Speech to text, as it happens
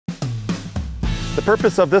The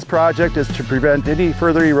purpose of this project is to prevent any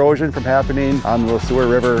further erosion from happening on the Sueur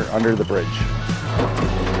River under the bridge.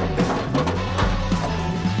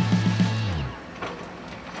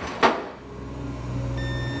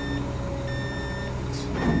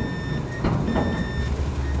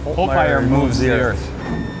 Holtmeier moves the earth.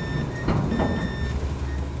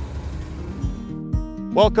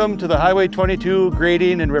 Welcome to the Highway 22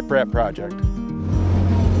 grading and riprap project.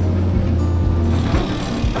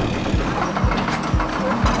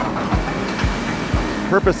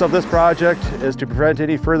 The purpose of this project is to prevent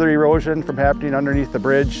any further erosion from happening underneath the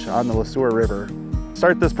bridge on the Sueur River. To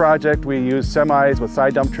start this project, we use semis with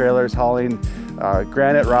side dump trailers hauling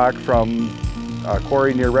granite rock from a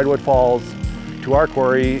quarry near Redwood Falls to our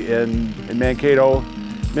quarry in Mankato.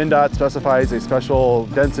 MnDOT specifies a special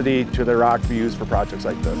density to the rock to be used for projects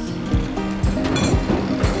like this.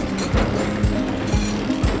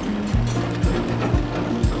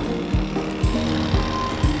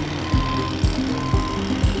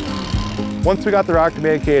 Once we got the rock to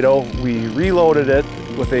Mankato, we reloaded it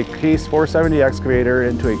with a Case 470 excavator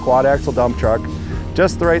into a quad axle dump truck,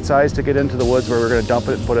 just the right size to get into the woods where we're going to dump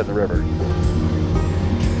it and put it in the river.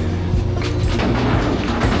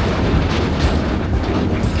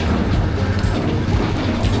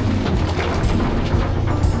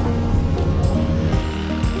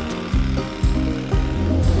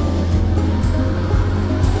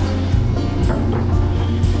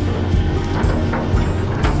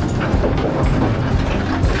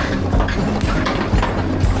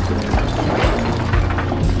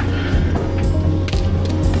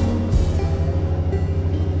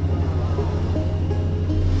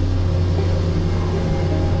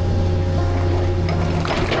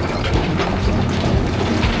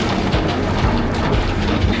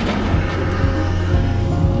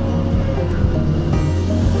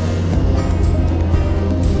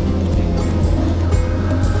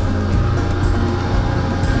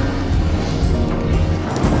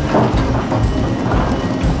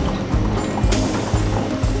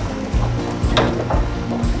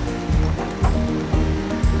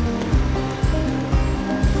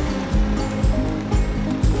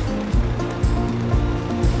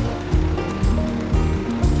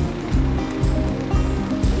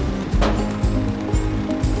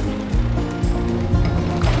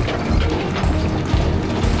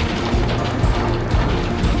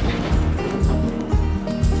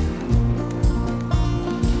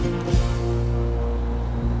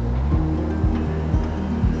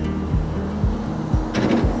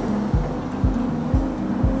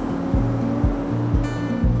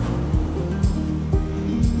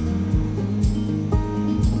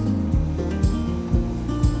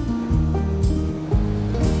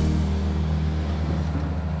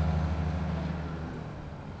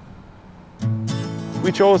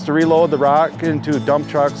 We chose to reload the rock into dump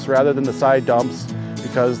trucks rather than the side dumps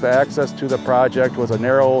because the access to the project was a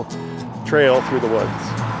narrow trail through the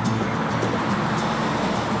woods.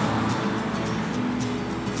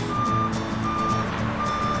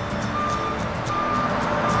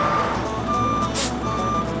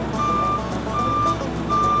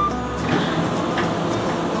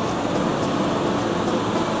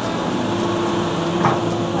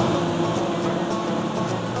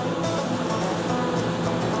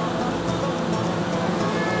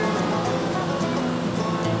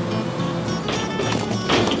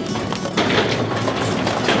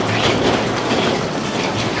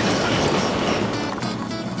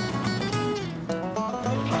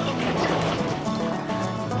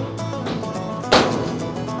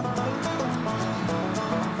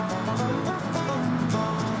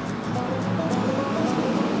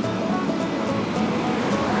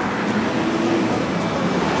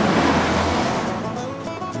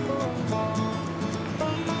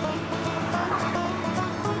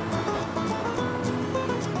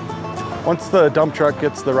 Once the dump truck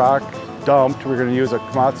gets the rock dumped, we're going to use a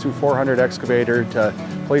Komatsu 400 excavator to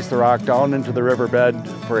place the rock down into the riverbed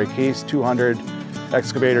for a Case 200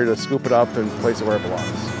 excavator to scoop it up and place it where it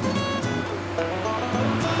belongs.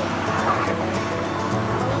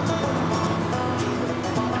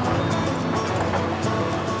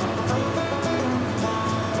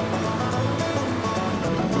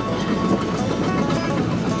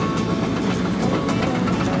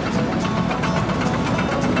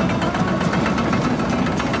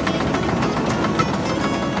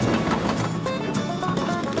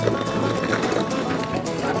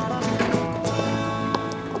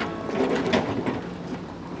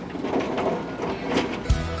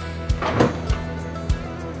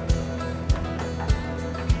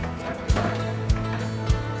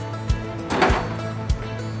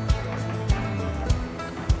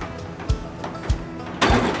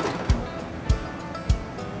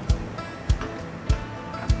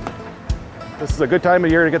 This is a good time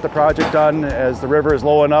of year to get the project done, as the river is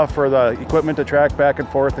low enough for the equipment to track back and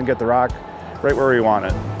forth and get the rock right where we want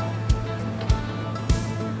it.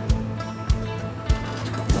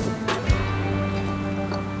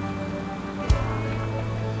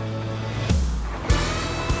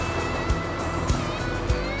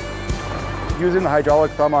 Using the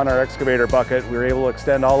hydraulic thumb on our excavator bucket, we were able to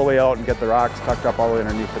extend all the way out and get the rocks tucked up all the way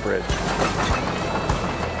underneath the bridge.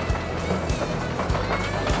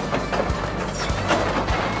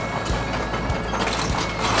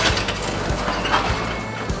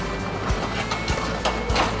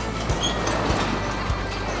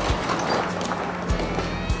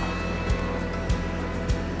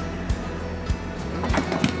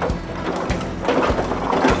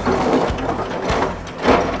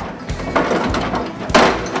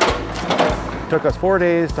 It took us 4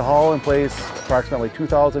 days to haul and place approximately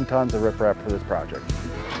 2,000 tons of riprap for this project.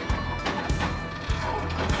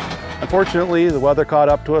 Unfortunately, the weather caught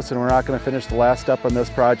up to us and we're not going to finish the last step on this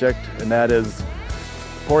project, and that is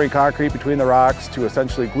pouring concrete between the rocks to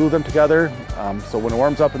essentially glue them together. So when it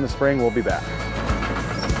warms up in the spring, we'll be back.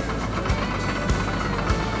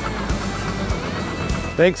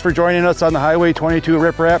 Thanks for joining us on the Highway 22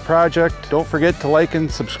 riprap project. Don't forget to like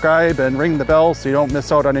and subscribe and ring the bell so you don't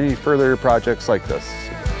miss out on any further projects like this.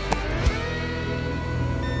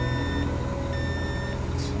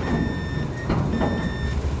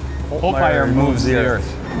 Holtmeier moves the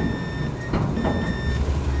earth.